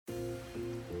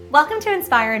Welcome to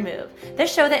Inspire and Move, the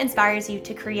show that inspires you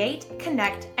to create,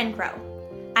 connect, and grow.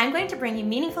 I'm going to bring you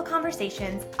meaningful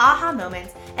conversations, aha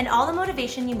moments, and all the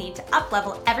motivation you need to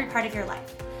up-level every part of your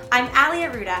life. I'm Ali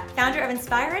Aruda, founder of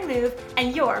Inspire and Move,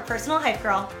 and your personal hype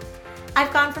girl.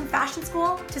 I've gone from fashion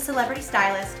school to celebrity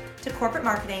stylist to corporate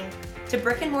marketing to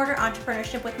brick and mortar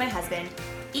entrepreneurship with my husband,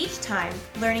 each time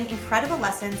learning incredible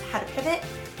lessons how to pivot,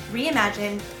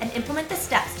 reimagine, and implement the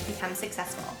steps to become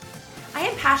successful. I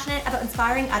am passionate about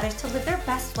inspiring others to live their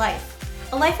best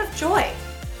life, a life of joy.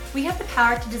 We have the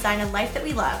power to design a life that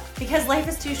we love because life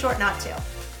is too short not to.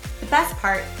 The best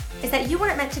part is that you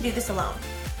weren't meant to do this alone.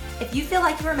 If you feel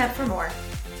like you were meant for more,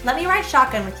 let me ride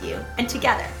shotgun with you, and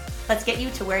together, let's get you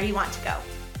to where you want to go.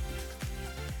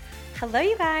 Hello,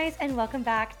 you guys, and welcome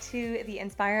back to the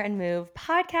Inspire and Move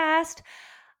podcast.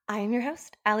 I am your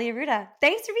host, Ali Aruda.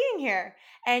 Thanks for being here.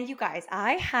 And you guys,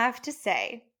 I have to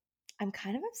say, I'm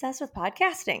kind of obsessed with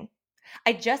podcasting.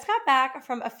 I just got back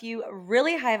from a few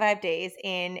really high vibe days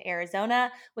in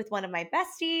Arizona with one of my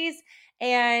besties,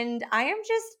 and I am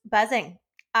just buzzing.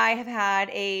 I have had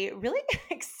a really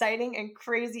exciting and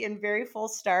crazy and very full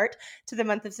start to the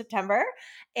month of September.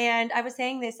 And I was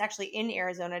saying this actually in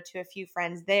Arizona to a few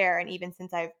friends there, and even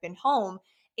since I've been home,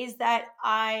 is that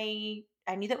I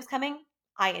knew that was coming.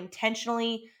 I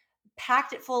intentionally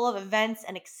packed it full of events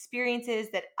and experiences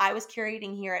that I was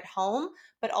curating here at home,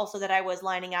 but also that I was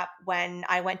lining up when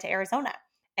I went to Arizona.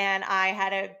 And I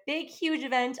had a big, huge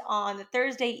event on the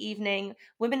Thursday evening,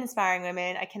 Women Inspiring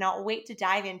Women. I cannot wait to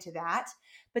dive into that.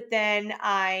 But then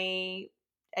I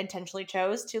intentionally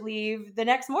chose to leave the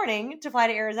next morning to fly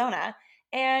to Arizona.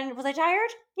 And was I tired?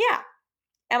 Yeah.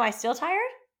 Am I still tired?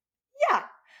 Yeah.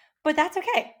 But that's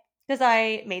okay, because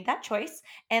I made that choice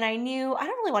and I knew, I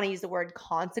don't really want to use the word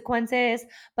consequences,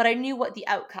 but I knew what the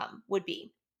outcome would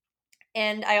be.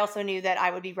 And I also knew that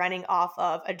I would be running off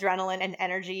of adrenaline and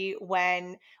energy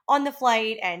when on the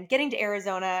flight and getting to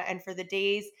Arizona and for the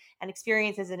days and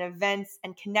experiences and events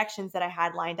and connections that I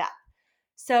had lined up.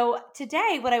 So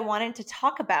today, what I wanted to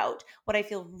talk about, what I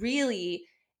feel really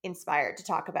inspired to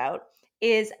talk about,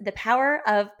 is the power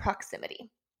of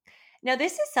proximity. Now,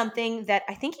 this is something that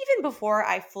I think even before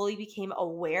I fully became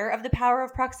aware of the power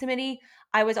of proximity,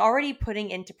 I was already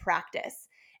putting into practice.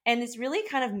 And this really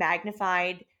kind of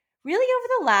magnified really over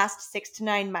the last 6 to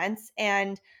 9 months.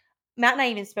 And Matt and I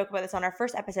even spoke about this on our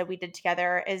first episode we did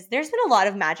together, is there's been a lot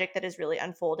of magic that has really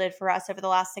unfolded for us over the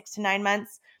last 6 to 9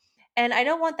 months. And I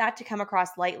don't want that to come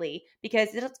across lightly, because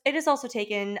it has also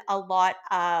taken a lot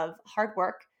of hard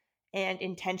work and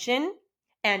intention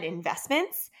and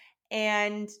investments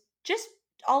and just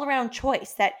all around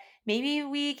choice that maybe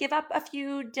we give up a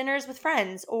few dinners with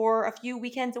friends or a few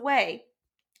weekends away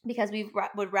because we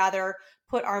would rather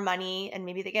put our money, and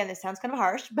maybe again, this sounds kind of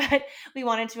harsh, but we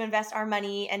wanted to invest our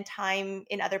money and time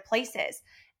in other places.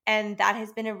 And that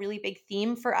has been a really big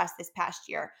theme for us this past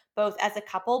year, both as a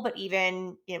couple, but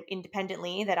even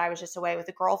independently, that I was just away with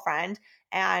a girlfriend.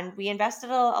 And we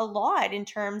invested a lot in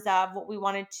terms of what we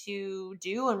wanted to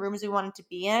do and rooms we wanted to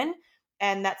be in.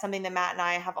 And that's something that Matt and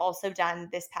I have also done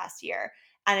this past year.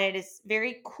 And it is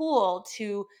very cool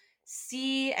to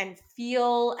see and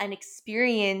feel and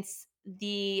experience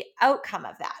the outcome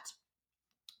of that.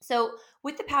 So,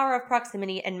 with the power of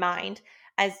proximity in mind,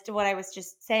 as to what I was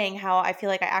just saying, how I feel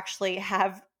like I actually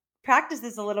have practiced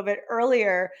this a little bit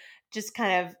earlier, just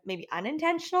kind of maybe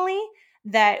unintentionally,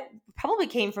 that probably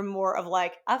came from more of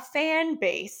like a fan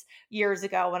base years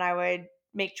ago when I would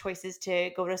make choices to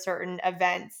go to certain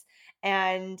events.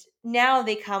 And now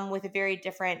they come with a very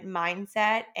different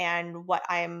mindset and what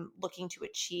I'm looking to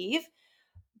achieve.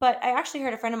 But I actually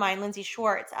heard a friend of mine, Lindsay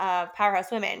Schwartz of Powerhouse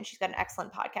Women. She's got an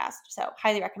excellent podcast. So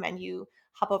highly recommend you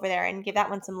hop over there and give that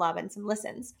one some love and some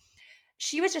listens.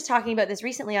 She was just talking about this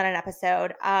recently on an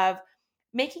episode of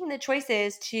making the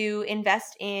choices to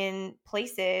invest in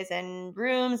places and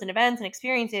rooms and events and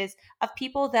experiences of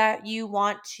people that you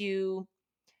want to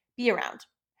be around.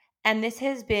 And this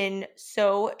has been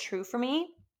so true for me.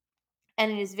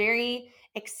 And it is very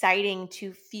exciting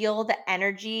to feel the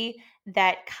energy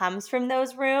that comes from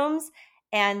those rooms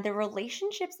and the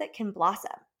relationships that can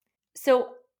blossom. So,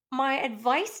 my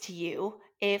advice to you,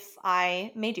 if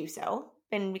I may do so,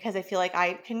 and because I feel like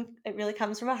it really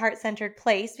comes from a heart-centered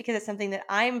place, because it's something that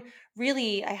I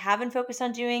haven't focused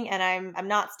on doing, and I'm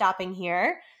not stopping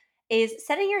here, is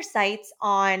setting your sights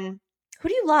on who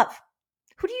do you love?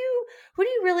 Who do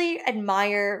you really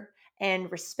admire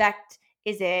and respect?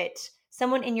 Is it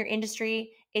someone in your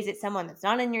industry? Is it someone that's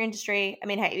not in your industry? I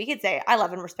mean, hey, we could say I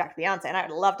love and respect Beyonce, and I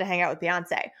would love to hang out with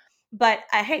Beyonce. But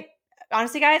hey,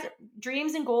 honestly, guys,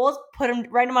 dreams and goals,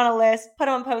 write them on a list, put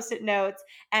them on Post-it notes,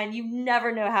 and you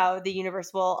never know how the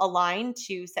universe will align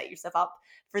to set yourself up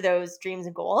for those dreams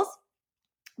and goals.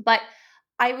 But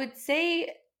I would say,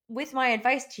 with my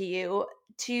advice to you,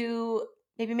 to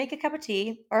maybe make a cup of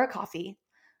tea or a coffee,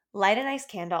 light a nice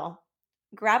candle,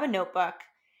 grab a notebook,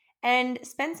 and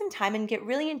spend some time and get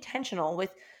really intentional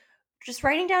with just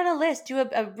writing down a list. Do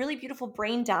a really beautiful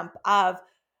brain dump of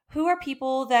who are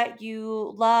people that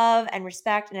you love and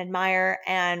respect and admire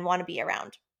and want to be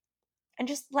around. And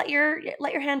just let your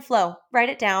hand flow. Write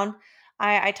it down.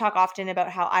 I talk often about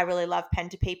how I really love pen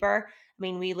to paper. I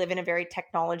mean, we live in a very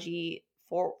technology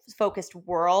focused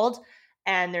world,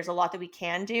 and there's a lot that we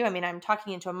can do. I mean, I'm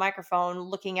talking into a microphone,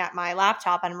 looking at my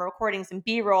laptop, and I'm recording some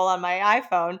B-roll on my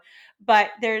iPhone.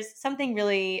 But there's something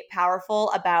really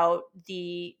powerful about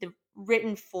the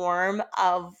written form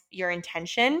of your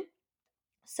intention.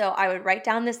 So I would write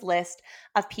down this list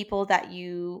of people that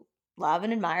you love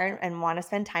and admire and want to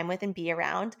spend time with and be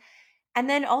around. And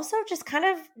then also just kind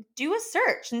of do a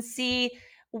search and see,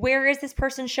 where is this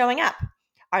person showing up?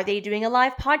 Are they doing a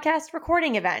live podcast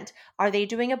recording event? Are they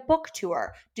doing a book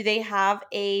tour? Do they have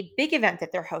a big event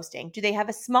that they're hosting? Do they have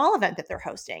a small event that they're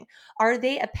hosting? Are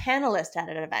they a panelist at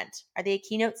an event? Are they a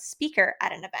keynote speaker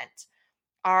at an event?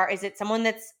 Is it someone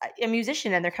that's a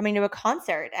musician and they're coming to a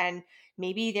concert, and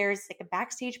maybe there's like a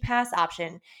backstage pass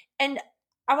option? And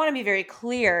I want to be very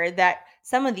clear that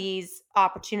some of these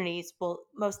opportunities will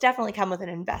most definitely come with an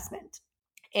investment.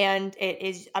 And it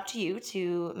is up to you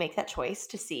to make that choice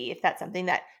to see if that's something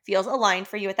that feels aligned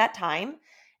for you at that time,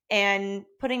 and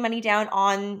putting money down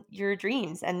on your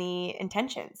dreams and the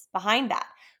intentions behind that,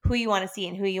 who you want to see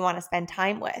and who you want to spend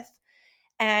time with.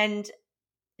 And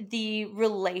the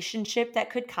relationship that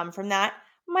could come from that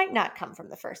might not come from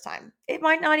the first time. It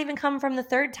might not even come from the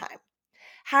third time.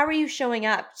 How are you showing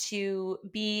up to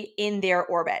be in their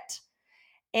orbit?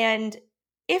 And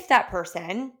if that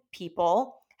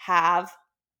people have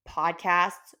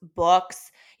podcasts,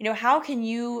 books, how can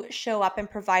you show up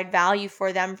and provide value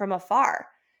for them from afar?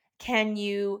 Can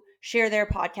you share their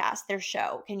podcast, their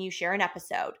show? Can you share an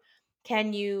episode?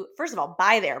 Can you, first of all,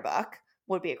 buy their book?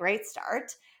 Would be a great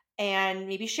start. And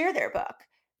maybe share their book.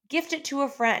 Gift it to a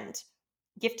friend.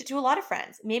 Gift it to a lot of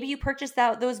friends. Maybe you purchase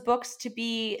those books to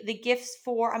be the gifts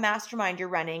for a mastermind you're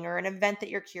running, or an event that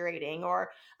you're curating, or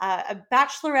a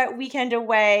bachelorette weekend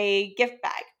away gift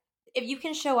bag. If you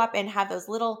can show up and have those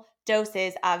little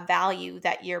doses of value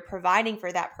that you're providing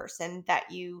for that person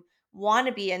that you want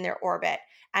to be in their orbit,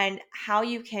 and how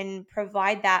you can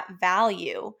provide that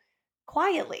value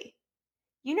quietly.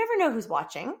 You never know who's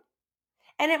watching.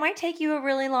 And it might take you a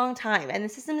really long time. And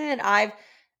this is something that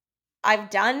I've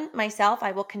done myself.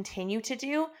 I will continue to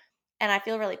do. And I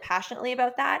feel really passionately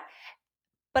about that.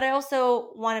 But I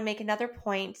also want to make another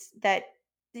point that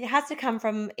it has to come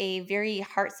from a very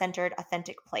heart-centered,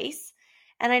 authentic place.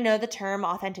 And I know the term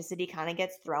authenticity kind of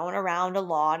gets thrown around a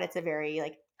lot. It's a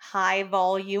very high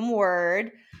volume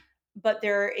word. But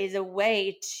there is a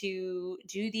way to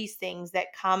do these things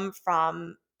that come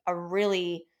from a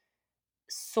really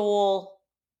soulful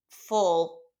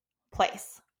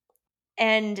place.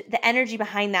 And the energy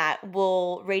behind that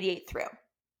will radiate through.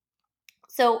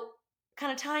 So,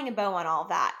 kind of tying a bow on all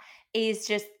that is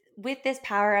just, with this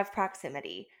power of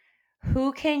proximity,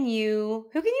 who can you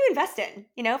invest in?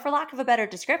 For lack of a better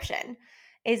description,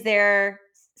 is there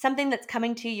something that's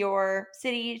coming to your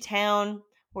city, town,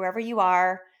 wherever you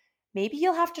are? Maybe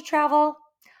you'll have to travel.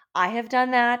 I have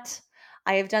done that.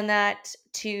 I have done that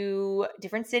to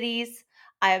different cities.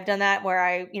 I have done that where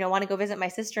I, want to go visit my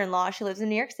sister-in-law. She lives in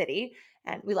New York City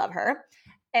and we love her.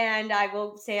 And I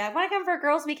will say, I want to come for a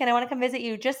girls' weekend. I want to come visit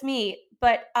you, just me.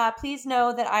 But please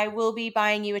know that I will be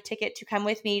buying you a ticket to come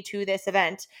with me to this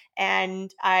event.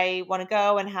 And I want to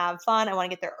go and have fun. I want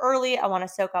to get there early. I want to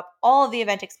soak up all of the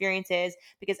event experiences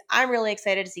because I'm really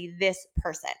excited to see this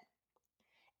person.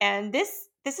 And this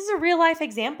is a real life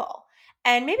example.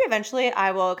 And maybe eventually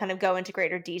I will kind of go into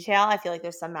greater detail. I feel like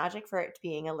there's some magic for it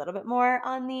being a little bit more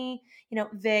on the,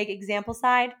 vague example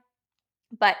side.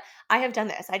 But I have done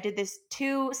this. I did this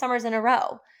 2 summers in a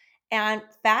row. And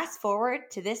fast forward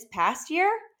to this past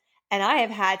year, and I have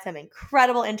had some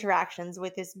incredible interactions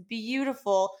with this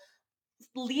beautiful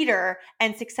leader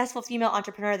and successful female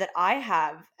entrepreneur that I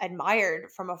have admired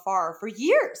from afar for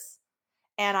years.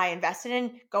 And I invested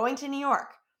in going to New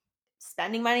York,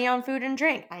 spending money on food and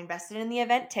drink. I invested in the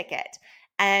event ticket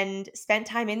and spent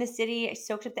time in the city. I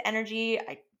soaked up the energy.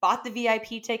 I bought the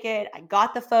VIP ticket. I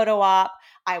got the photo op.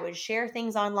 I would share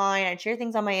things online. I'd share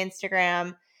things on my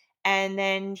Instagram. And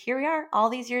then here we are all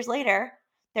these years later.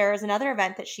 There was another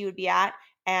event that she would be at.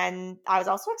 And I was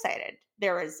also excited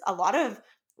there was a lot of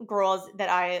girls that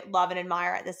I love and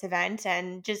admire at this event.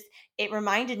 And just, it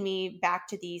reminded me back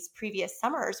to these previous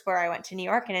summers where I went to New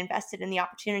York and invested in the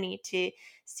opportunity to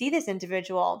see this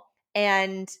individual.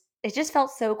 And it just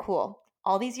felt so cool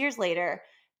all these years later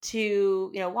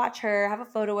to, watch her, have a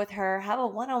photo with her, have a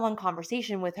one-on-one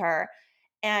conversation with her,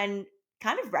 and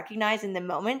kind of recognize in the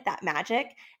moment that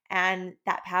magic and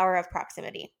that power of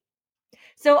proximity.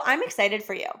 So I'm excited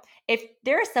for you. If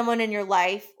there is someone in your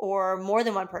life or more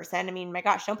than one person, I mean, my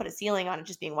gosh, don't put a ceiling on it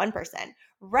just being one person.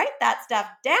 Write that stuff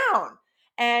down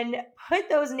and put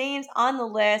those names on the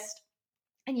list.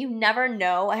 And you never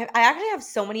know. I actually have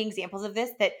so many examples of this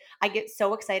that I get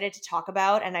so excited to talk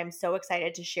about, and I'm so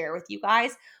excited to share with you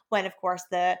guys when, of course,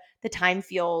 the time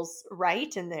feels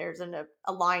right and there's an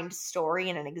aligned story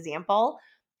and an example.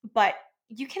 But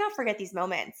you cannot forget these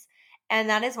moments. And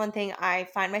that is one thing I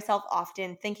find myself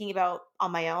often thinking about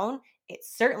on my own.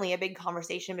 It's certainly a big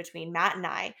conversation between Matt and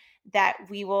I that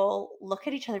we will look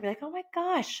at each other and be like, oh my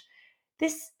gosh,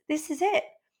 this is it.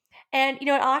 And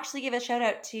I'll actually give a shout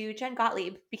out to Jen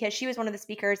Gottlieb because she was one of the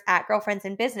speakers at Girlfriends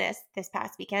in Business this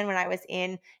past weekend when I was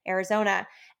in Arizona.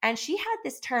 And she had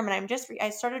this term, and I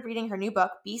started reading her new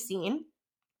book, Be Seen,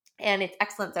 and it's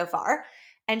excellent so far.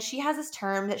 And she has this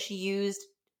term that she used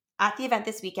at the event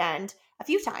this weekend a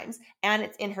few times, and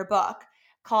it's in her book,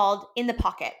 called In the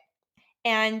Pocket.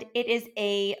 And it is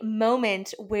a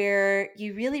moment where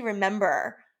you really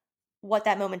remember what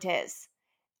that moment is.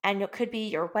 And it could be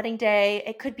your wedding day.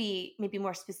 It could be maybe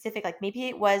more specific, like maybe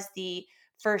it was the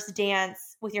first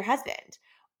dance with your husband.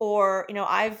 Or,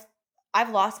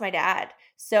 I've lost my dad.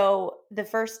 So the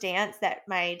first dance that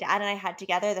my dad and I had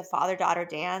together, the father-daughter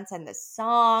dance, and the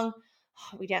song,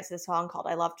 we danced to the song called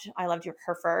I Loved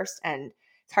Her First. And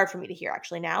it's hard for me to hear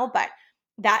actually now, but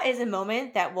that is a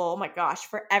moment that will, oh my gosh,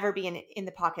 forever be in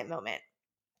the pocket moment.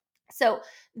 So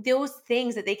those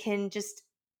things that they can just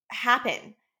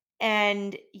happen,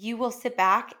 and you will sit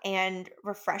back and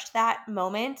refresh that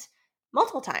moment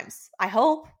multiple times. I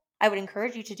hope. I would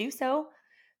encourage you to do so,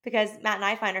 because Matt and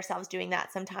I find ourselves doing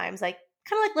that sometimes, like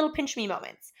kind of like little pinch me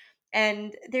moments.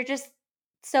 And they're just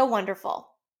so wonderful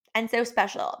and so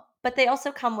special. But they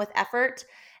also come with effort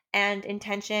and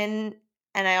intention.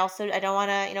 And I don't want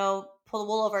to, pull the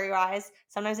wool over your eyes.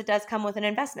 Sometimes it does come with an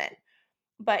investment.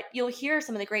 But you'll hear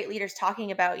some of the great leaders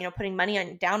talking about, putting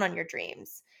money down on your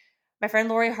dreams. My friend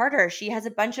Lori Harder, she has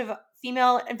a bunch of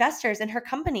female investors in her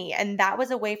company. And that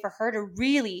was a way for her to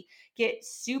really get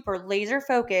super laser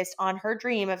focused on her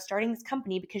dream of starting this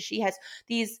company, because she has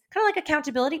these kind of like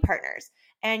accountability partners,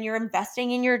 and you're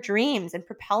investing in your dreams and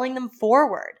propelling them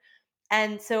forward.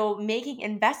 And so making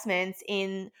investments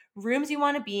in rooms you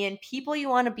want to be in, people you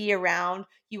want to be around,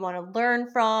 you want to learn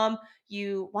from,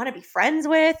 you want to be friends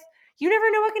with, you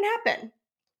never know what can happen.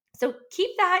 So keep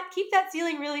that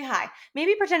ceiling really high.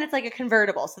 Maybe pretend it's like a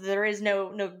convertible so there is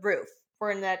no roof.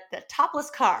 We're in the topless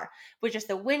car with just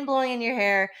the wind blowing in your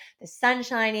hair, the sun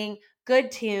shining,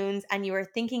 good tunes, and you are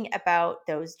thinking about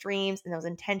those dreams and those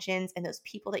intentions and those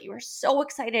people that you are so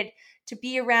excited to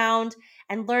be around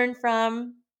and learn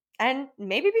from and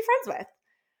maybe be friends with.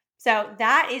 So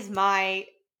that is my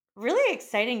really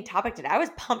exciting topic today. I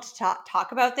was pumped to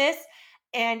talk about this.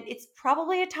 And it's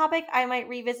probably a topic I might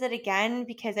revisit again,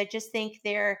 because I just think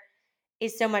there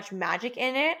is so much magic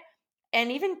in it.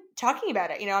 And even talking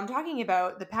about it, I'm talking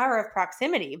about the power of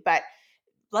proximity, but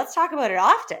let's talk about it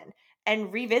often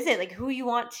and revisit like who you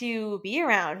want to be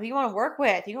around, who you want to work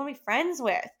with, who you want to be friends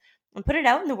with, and put it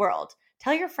out in the world.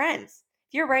 Tell your friends.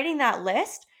 If you're writing that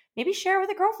list, maybe share it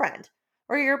with a girlfriend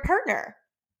or your partner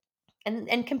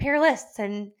and compare lists,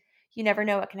 and you never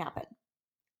know what can happen.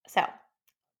 So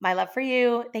my love for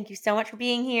you. Thank you so much for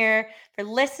being here, for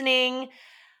listening.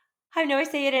 I know I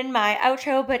say it in my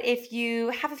outro, but if you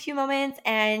have a few moments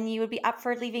and you would be up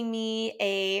for leaving me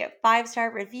a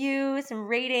 5-star review, some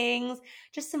ratings,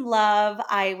 just some love,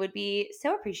 I would be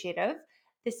so appreciative.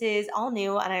 This is all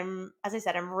new, and as I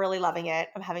said, I'm really loving it.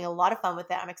 I'm having a lot of fun with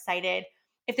it. I'm excited.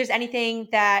 If there's anything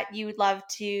that you would love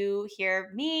to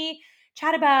hear me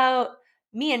chat about,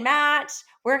 me and Matt,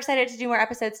 we're excited to do more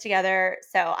episodes together.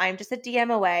 So I'm just a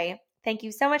DM away. Thank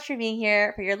you so much for being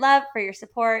here, for your love, for your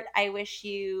support. I wish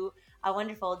you a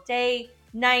wonderful day,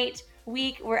 night,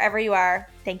 week, wherever you are.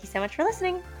 Thank you so much for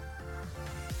listening.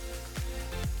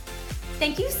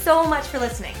 Thank you so much for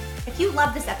listening. If you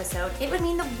love this episode, it would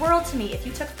mean the world to me if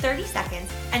you took 30 seconds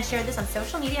and shared this on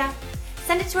social media,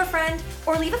 send it to a friend,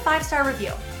 or leave a 5-star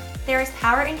review. There is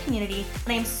power in community,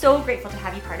 and I am so grateful to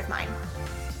have you part of mine.